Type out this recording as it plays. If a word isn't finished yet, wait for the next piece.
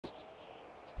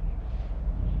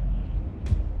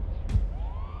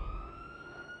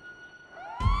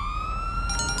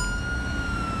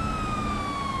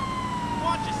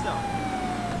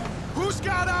Who's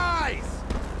got eyes?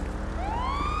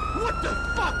 What the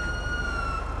fuck?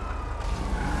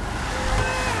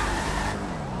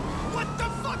 What the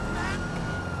fuck, man?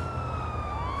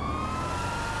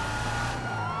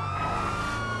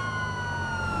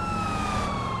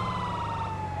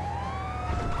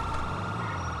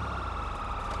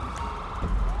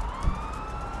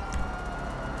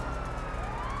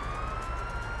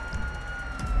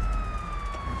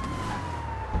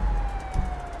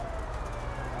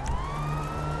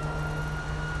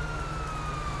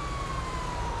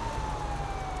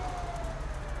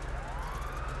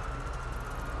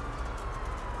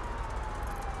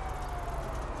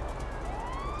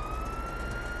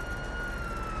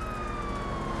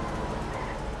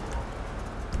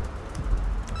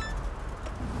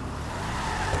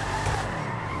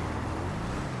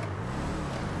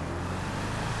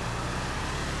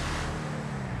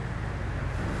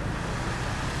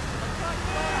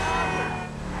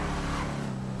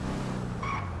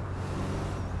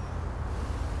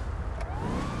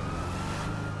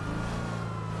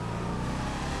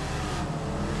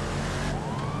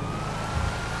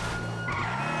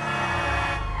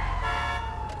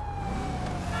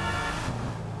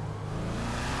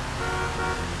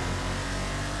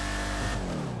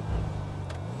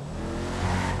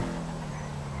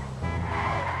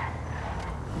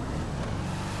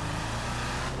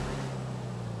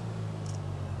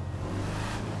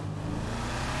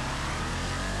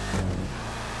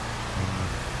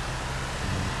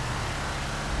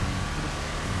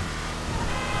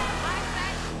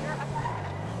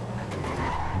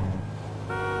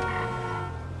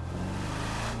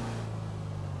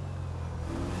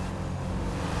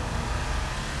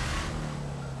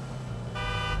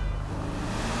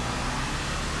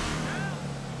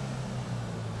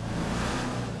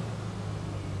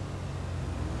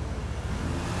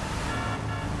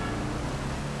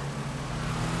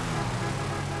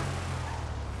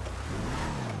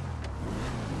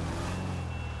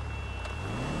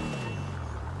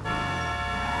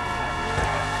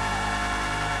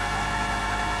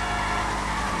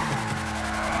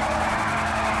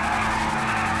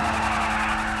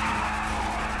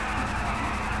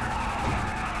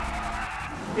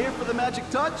 Here for the magic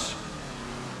touch?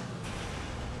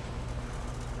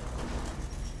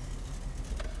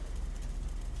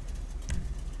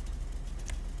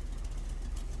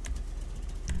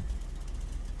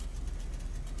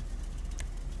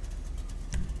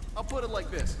 I'll put it like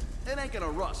this. It ain't gonna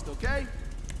rust, okay?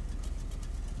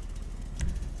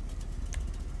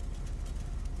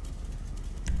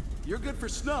 You're good for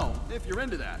snow, if you're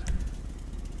into that.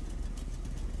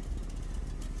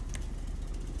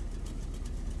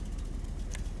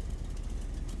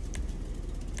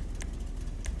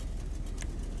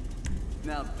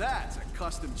 Now that's a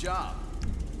custom job.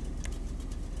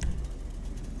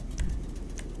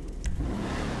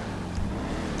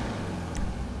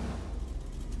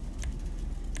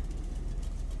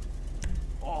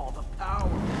 Oh, the power!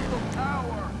 The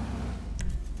power!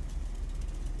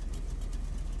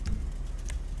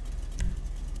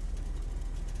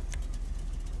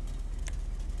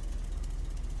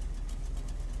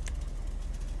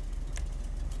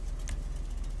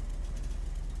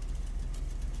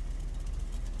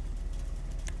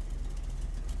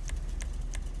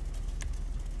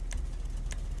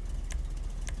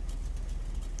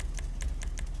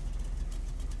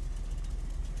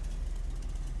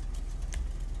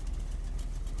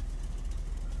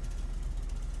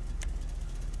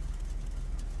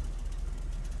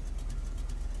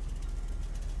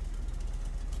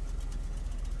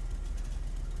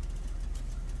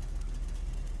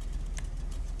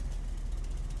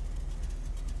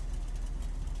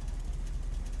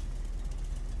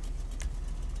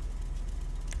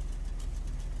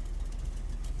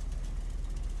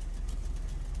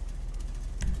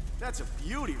 That's a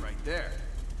beauty right there.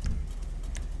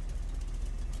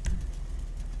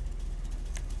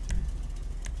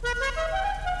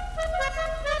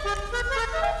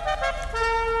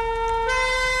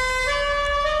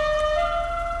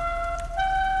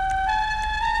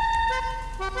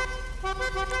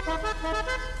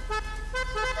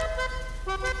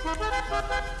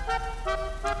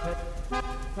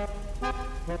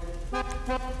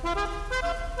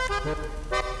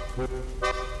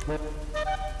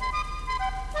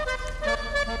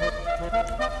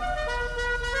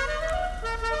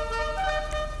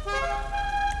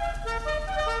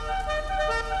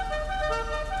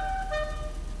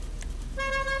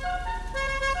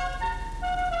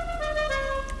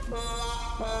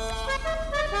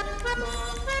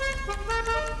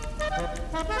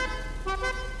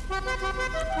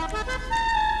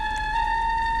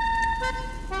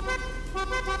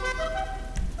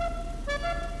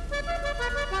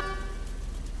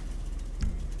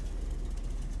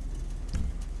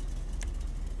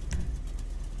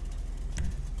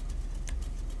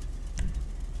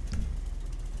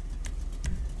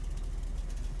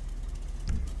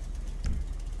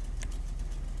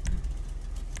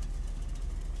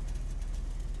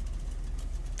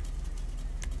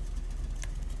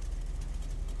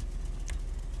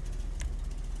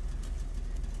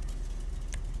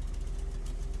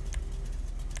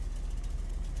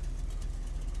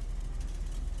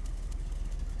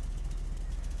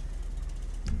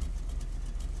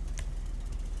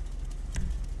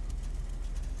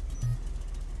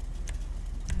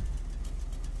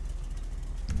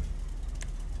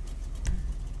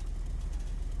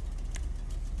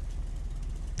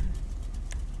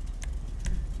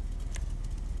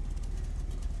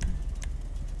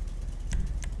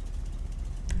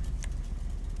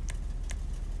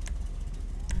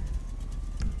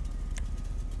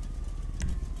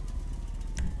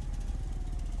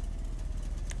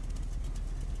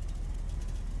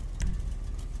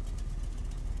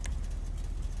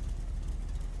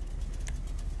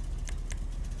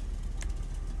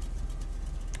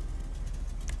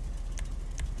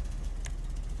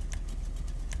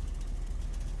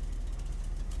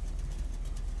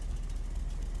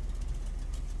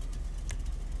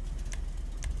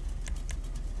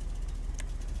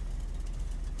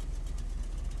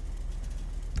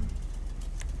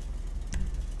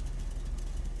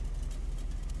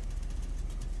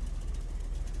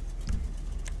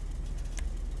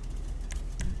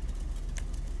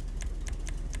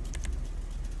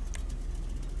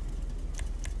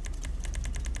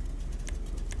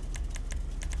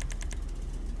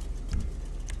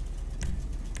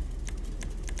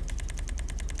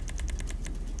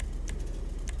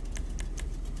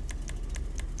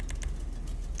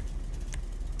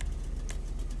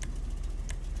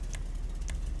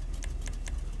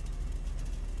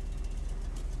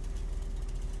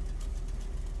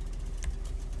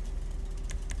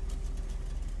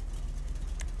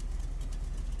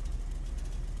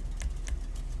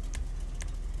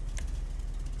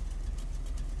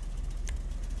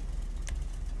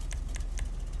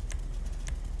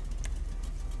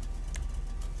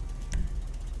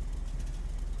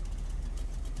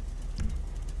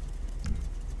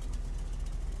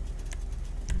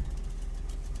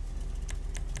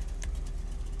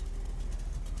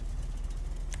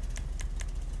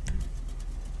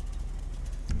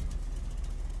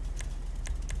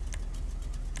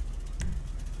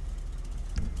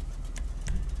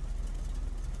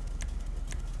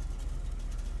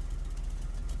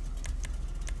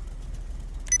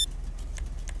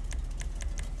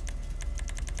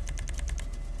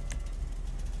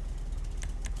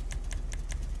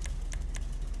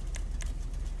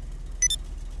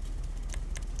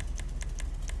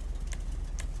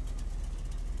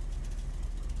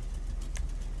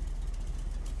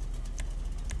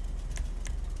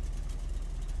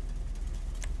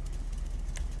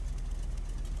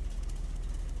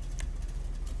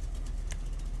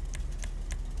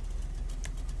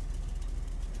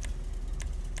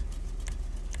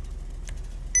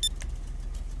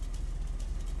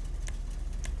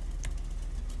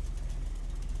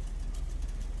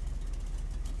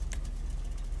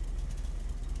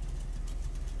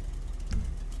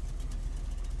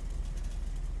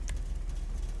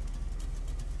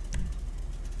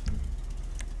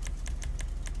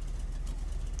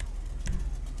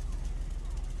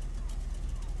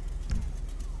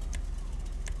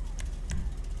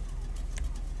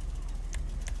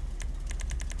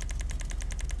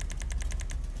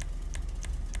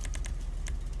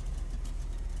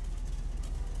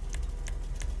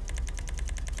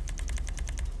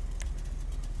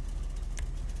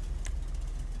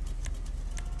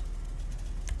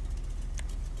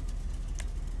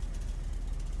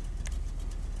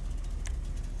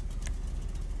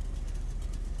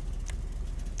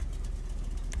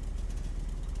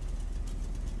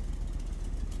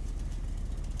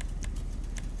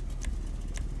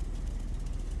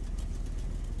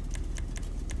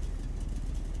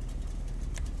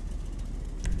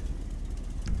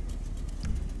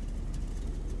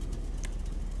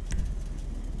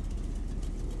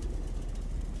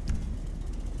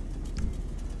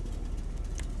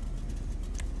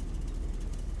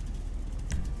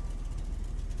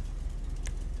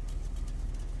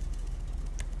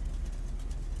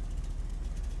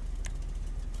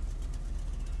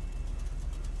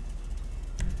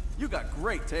 You got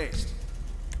great taste.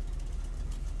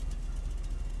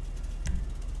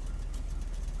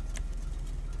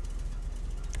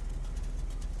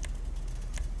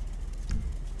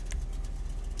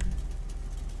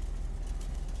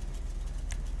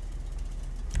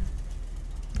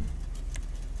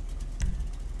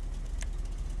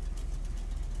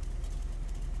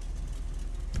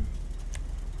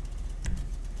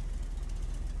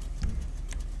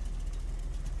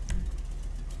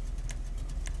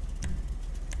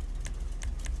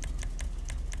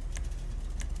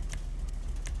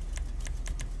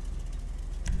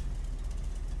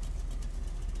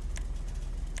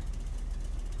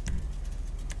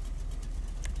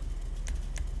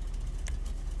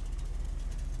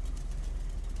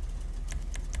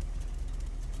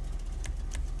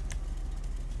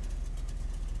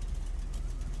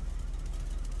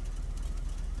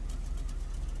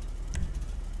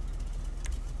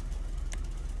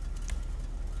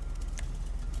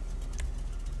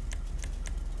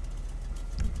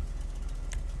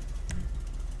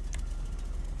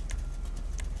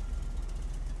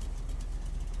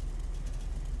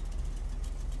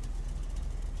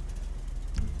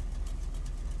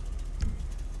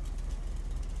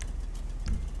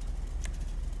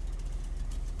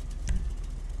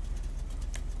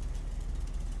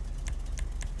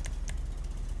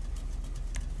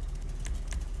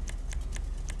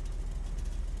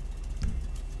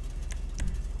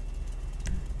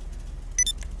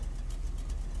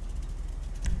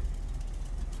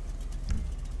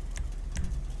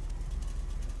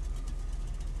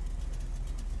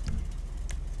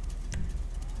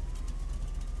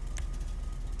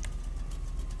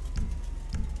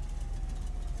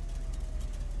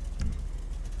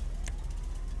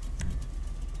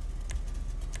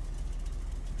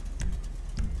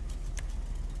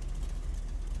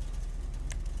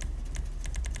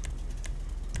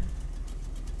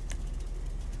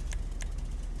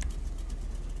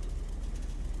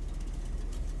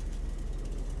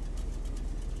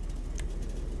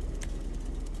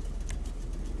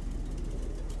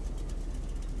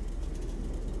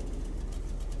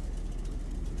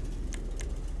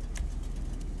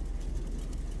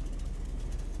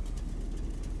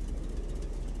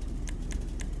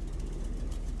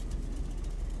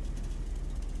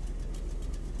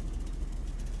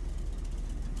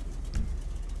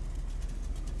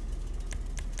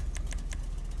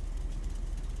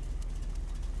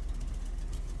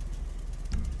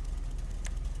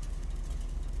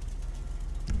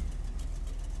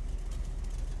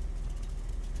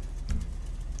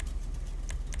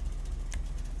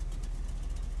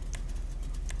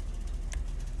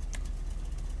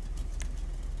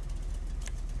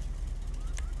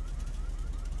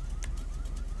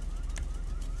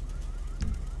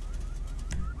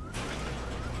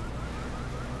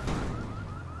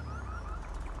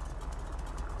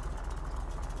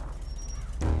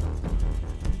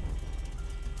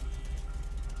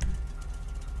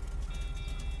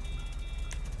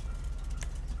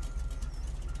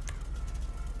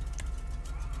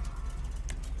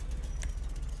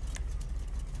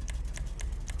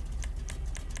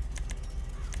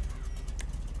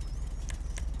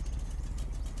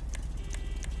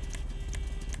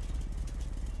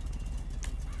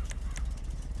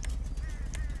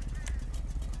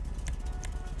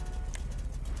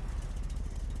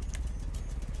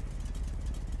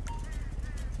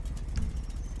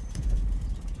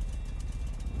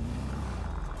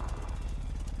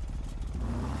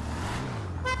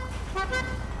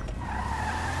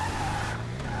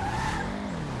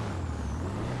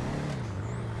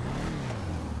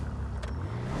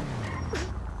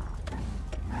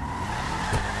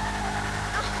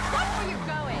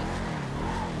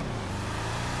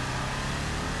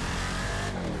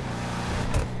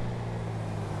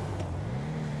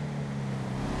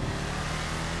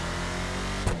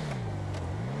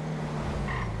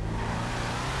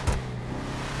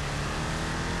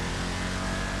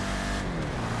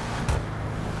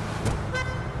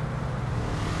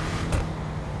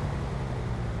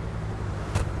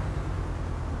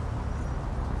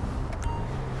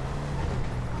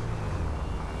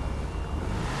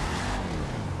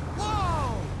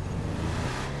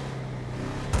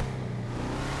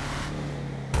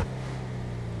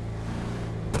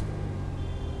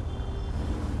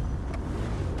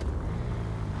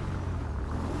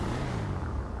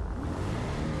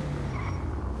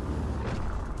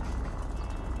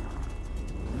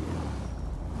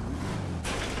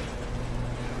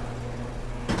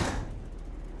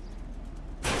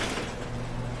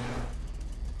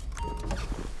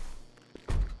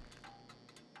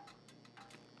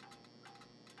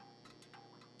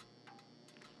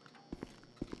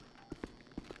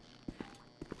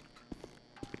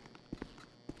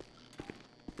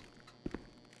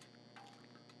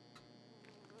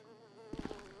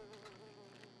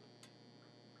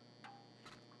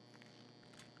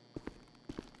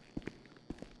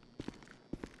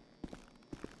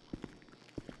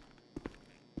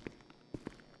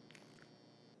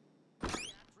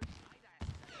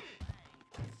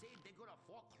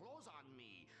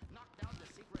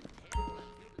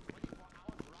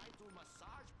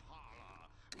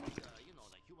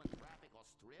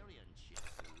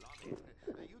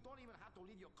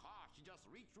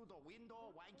 through the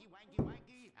window, wanky, wanky,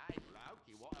 wanky. Hey, look,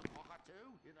 you want a cockatoo?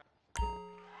 You know.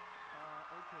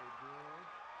 Okay, girl.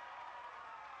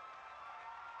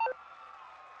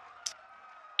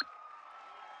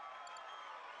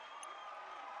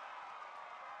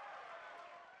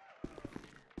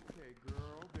 Okay,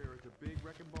 girl, there is a big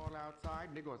wrecking ball outside,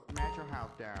 and they're gonna smash your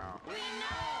house down. We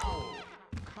know!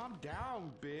 Calm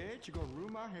down, bitch. You're gonna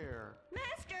ruin my hair.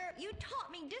 Master, you taught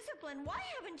me discipline. Why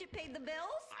haven't you paid the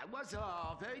bills? I was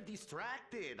very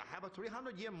distracted. I have a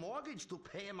 300-year mortgage to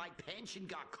pay and my pension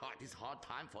got cut. It's hard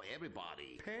time for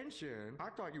everybody. Pension? I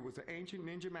thought you was an ancient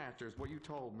ninja master, is what you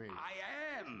told me.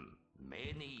 I am.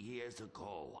 Many years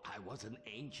ago, I was an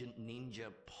ancient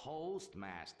ninja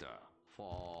postmaster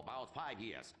for about 5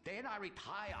 years. Then I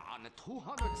retire on a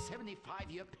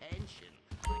 275-year pension.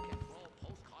 I can throw a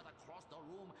postcard across the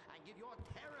room and give you a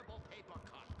terrible paper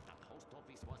cut. The post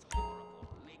office was horrible.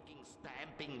 Licking,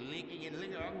 stamping, licking, and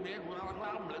licking.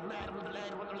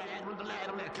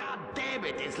 God damn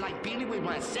it, it's like dealing with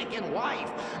my second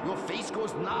wife. Your face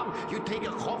goes numb, you take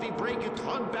a coffee break, you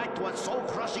turn back to a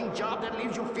soul-crushing job that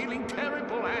leaves you feeling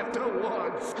terrible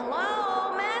afterwards.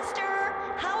 Hello, Master?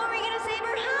 How are we gonna save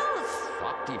our house?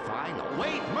 Fuck fine.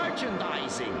 Wait,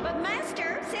 merchandising! But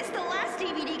Master, since the last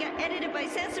DVD got edited by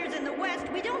censors in the West,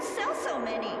 we don't sell so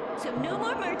many. So no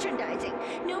more merchandising.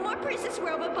 No more Princess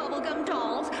Robot bubblegum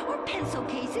dolls, or pencil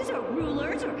cases, or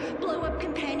rulers, or blow-up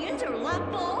companions, or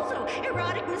love balls, or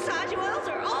erotic massage oils,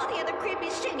 or all the other creepy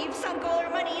shit you've sunk all our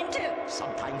money into.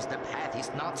 Sometimes the path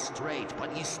is not straight,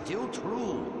 but is still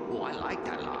true. Oh, I like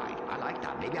that line. I like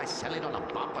that. Maybe I sell it on a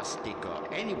bumper sticker.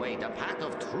 Anyway, the path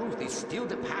of truth is still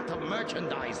the path of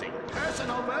merchandising.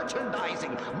 Personal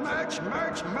merchandising. Merch,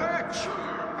 merch, merch.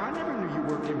 I never knew you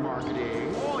worked in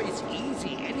marketing. Oh, it's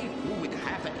easy. Any fool with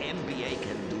half an MBA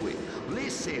can do it.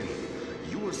 Listen,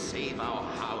 you will save our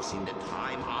house in the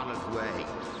time-honored way.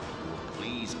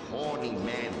 These horny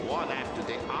men, one after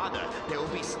the other, they will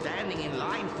be standing in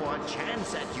line for a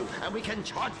chance at you, and we can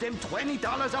charge them $20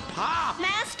 a pop!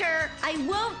 Master, I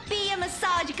won't be a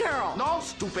massage girl. No,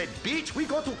 stupid bitch, we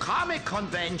go to comic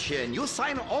convention. You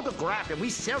sign an autograph and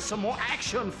we sell some more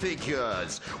action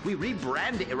figures. We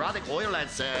rebrand the erotic oil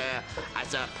as a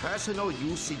personal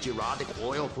usage erotic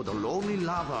oil for the lonely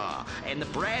lover. And the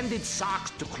branded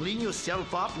socks to clean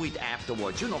yourself up with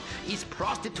afterwards. You know, it's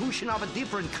prostitution of a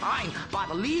different kind, but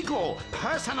legal,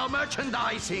 personal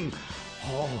merchandising.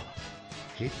 Oh,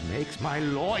 it makes my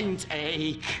loins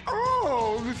ache.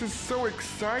 Oh, this is so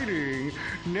exciting.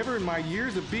 Never in my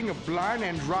years of being a blind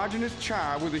androgynous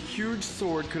child with a huge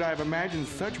sword could I have imagined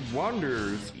such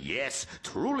wonders. Yes,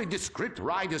 truly the script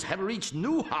writers have reached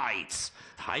new heights.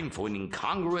 Time for an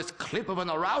incongruous clip of an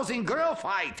arousing girl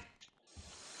fight.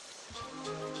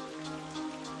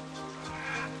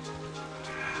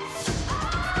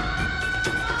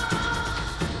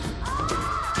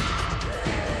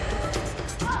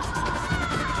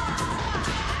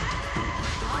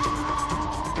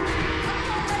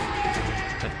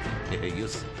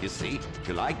 You see?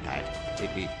 You like that?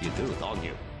 You do, don't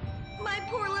you? My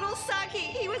poor little Saki,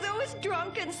 he was always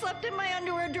drunk and slept in my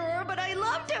underwear drawer, but I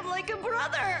loved him like a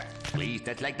brother. Please,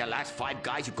 that's like the last 5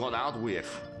 guys you got out with.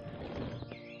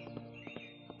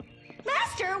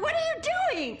 Master, what are you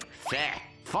doing? Fair.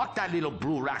 Fuck that little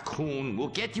blue raccoon. We'll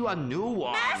get you a new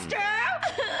one. Master!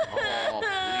 Oh,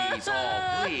 please. Oh,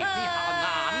 please. Ni hao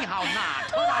na. Ni hao na.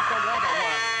 Turn off the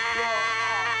waterworks.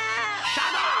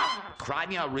 Shut up! Cry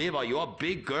me a river. You're a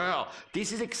big girl.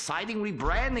 This is exciting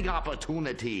rebranding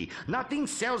opportunity. Nothing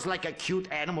sells like a cute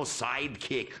animal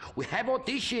sidekick. We have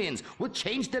auditions. We'll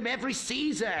change them every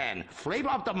season. Flavor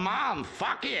of the month.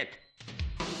 Fuck it.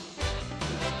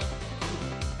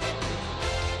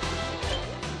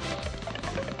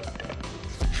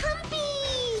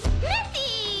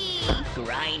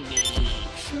 Grindy.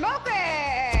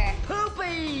 Smoky.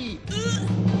 Poopy.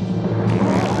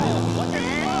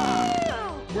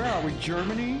 Where are we,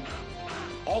 Germany?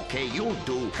 Okay, you'll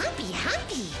do. Humpy.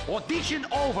 Audition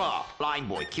over. Blind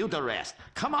boy, kill the rest.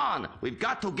 Come on, we've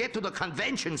got to get to the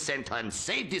convention center and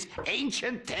save this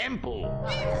ancient temple.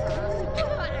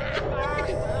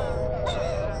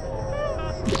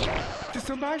 Did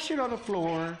somebody shit on the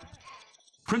floor?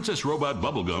 Princess Robot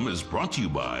Bubblegum is brought to you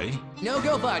by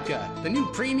No-Go Vodka. The new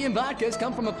premium vodkas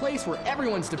come from a place where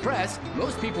everyone's depressed,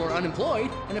 most people are unemployed,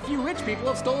 and a few rich people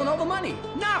have stolen all the money.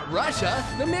 Not Russia,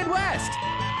 the Midwest.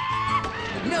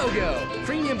 No-Go.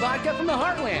 Premium vodka from the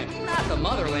heartland, not the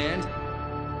motherland.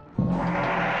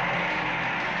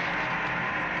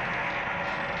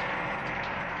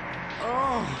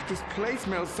 Oh, Oh, this place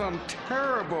smells something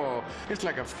terrible. It's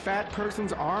like a fat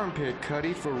person's armpit,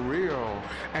 Cuddy, for real.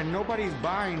 And nobody's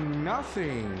buying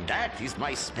nothing. That is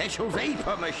my special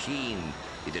vapor machine.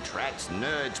 It attracts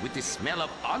nerds with the smell of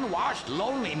unwashed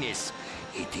loneliness.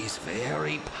 It is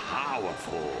very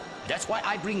powerful. That's why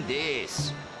I bring this.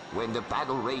 When the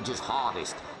battle rages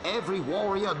hardest, every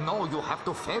warrior know you have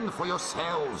to fend for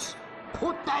yourselves.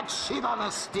 Put that shit on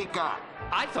a sticker.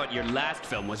 I thought your last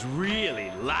film was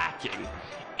really lacking.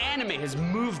 Anime has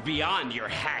moved beyond your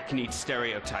hackneyed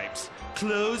stereotypes.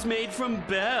 Clothes made from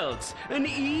belts, an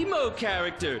emo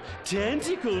character,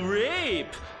 tentacle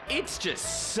rape. It's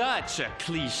just such a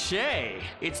cliche.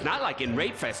 It's not like in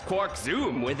Rape Fest Quark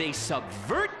Zoom, where they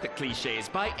subvert the cliches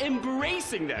by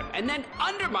embracing them and then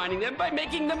undermining them by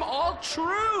making them all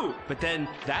true. But then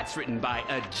that's written by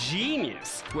a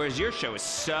genius, whereas your show is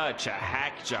such a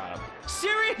hack job.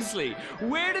 Seriously,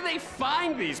 where do they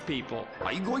find these people?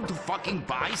 Are you going to fucking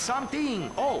buy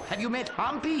something? Oh, have you met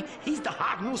Humpy? He's the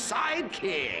hot new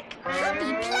sidekick.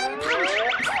 Humpy Plum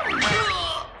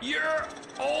You're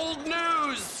old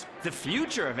news! The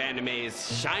future of anime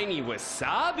is Shiny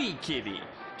Wasabi Kitty.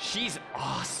 She's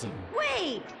awesome.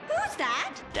 Wait, who's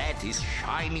that? That is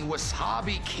Shiny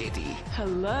Wasabi Kitty.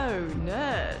 Hello,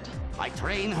 nerd. I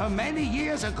trained her many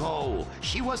years ago.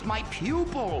 She was my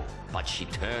pupil, but she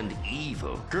turned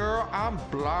evil. Girl, I'm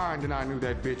blind and I knew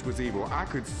that bitch was evil. I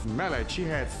could smell it. She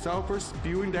had sulfur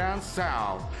spewing down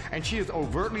south. And she is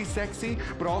overtly sexy,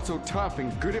 but also tough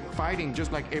and good at fighting,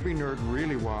 just like every nerd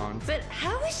really wants. But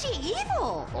how is she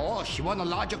evil? Oh, she won a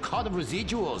larger cut of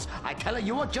residuals. I tell her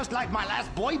you are just like my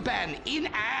last boy band, in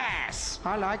ass.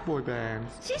 I like boy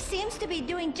bands. She seems to be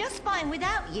doing just fine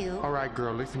without you. All right,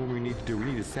 girl, listen what we need to do. We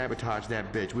need to sabotage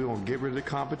that bitch. We won't get rid of the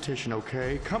competition,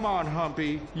 okay? Come on,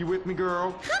 Humpy. You with me,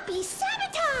 girl? Humpy,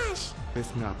 sabotage!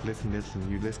 Listen up, listen.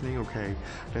 You listening? Okay.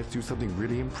 Let's do something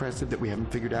really impressive that we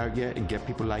haven't figured out yet and get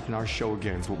people liking our show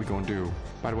again. Is what we're gonna do.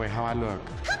 By the way, how I look?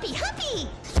 Humpy, Humpy!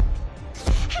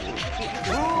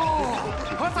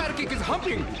 Her sidekick is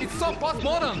humping. It's so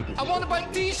postmodern. I want to buy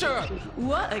a t-shirt.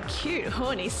 What a cute,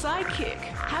 horny sidekick.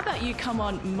 How about you come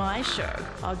on my show?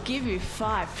 I'll give you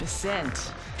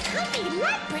 5%. Humpy,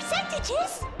 like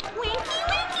percentages? Winky,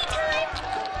 winky time!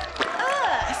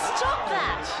 Stop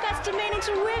that! That's demeaning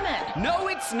to women. No,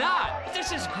 it's not.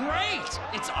 This is great.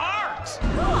 It's art.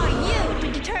 Who are you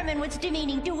to determine what's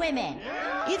demeaning to women?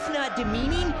 It's not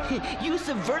demeaning. You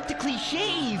subvert the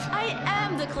cliches. I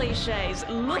am the cliches.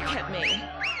 Look at me.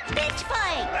 Bitch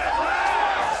fight!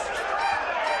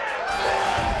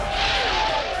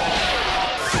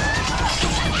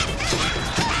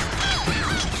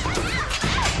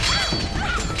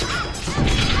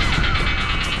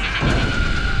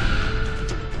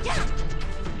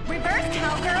 Reverse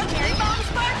cowgirl, Cherry Bomb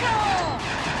Sparkle!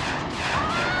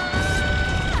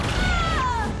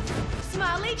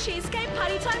 Smiley cheesecake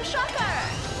party time shocker.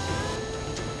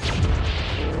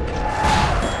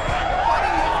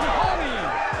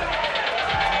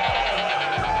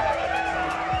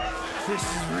 This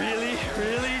is really,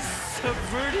 really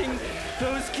subverting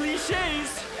those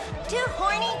cliches. Too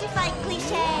horny to fight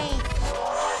cliches.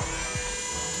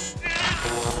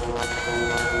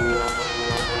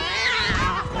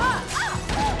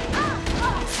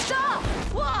 Stop!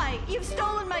 Why? You've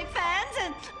stolen my fans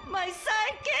and my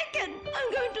sidekick, and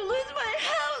I'm going to lose my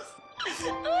house.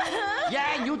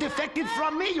 Yeah, and you defected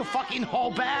from me, you fucking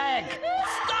whole bag.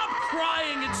 Stop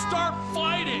crying and start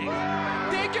fighting.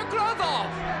 Take your clothes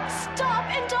off. Stop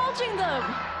indulging them.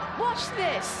 Watch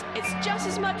this. It's just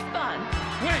as much fun.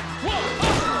 Wait, whoa!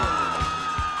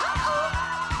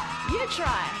 You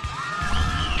try.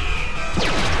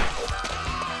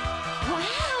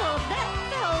 Wow, that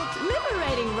felt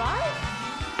Liberating, right?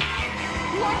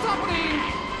 What's happening?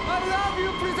 I love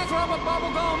you, Princess Robot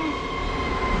Bubblegum.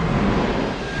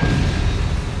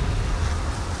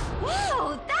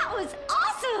 Wow, that was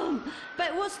awesome!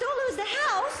 But we'll still lose the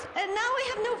house, and now we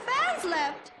have no fans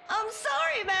left. I'm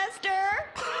sorry, Master.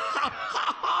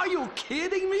 Are you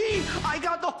kidding me? I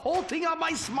got the whole thing on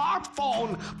my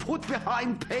smartphone. Put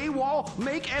behind paywall,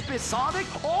 make episodic,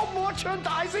 all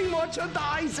merchandising.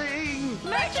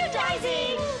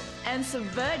 Merchandising! And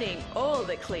subverting all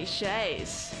the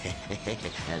cliches.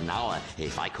 And now,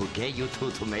 if I could get you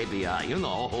two to maybe,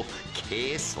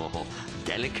 kiss or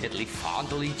delicately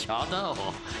fondle each other,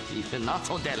 or even not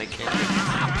so delicate.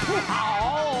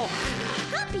 Oh.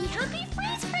 Happy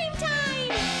freeze frame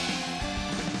time!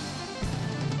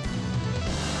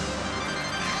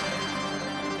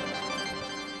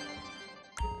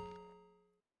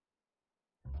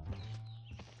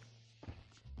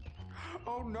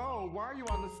 Oh no, why are you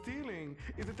on the stealing?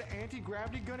 Is it the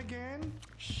anti-gravity gun again?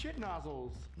 Shit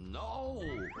nozzles. No,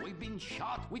 we've been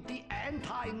shot with the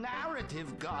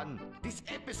anti-narrative gun. This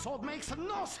episode makes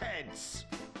no sense.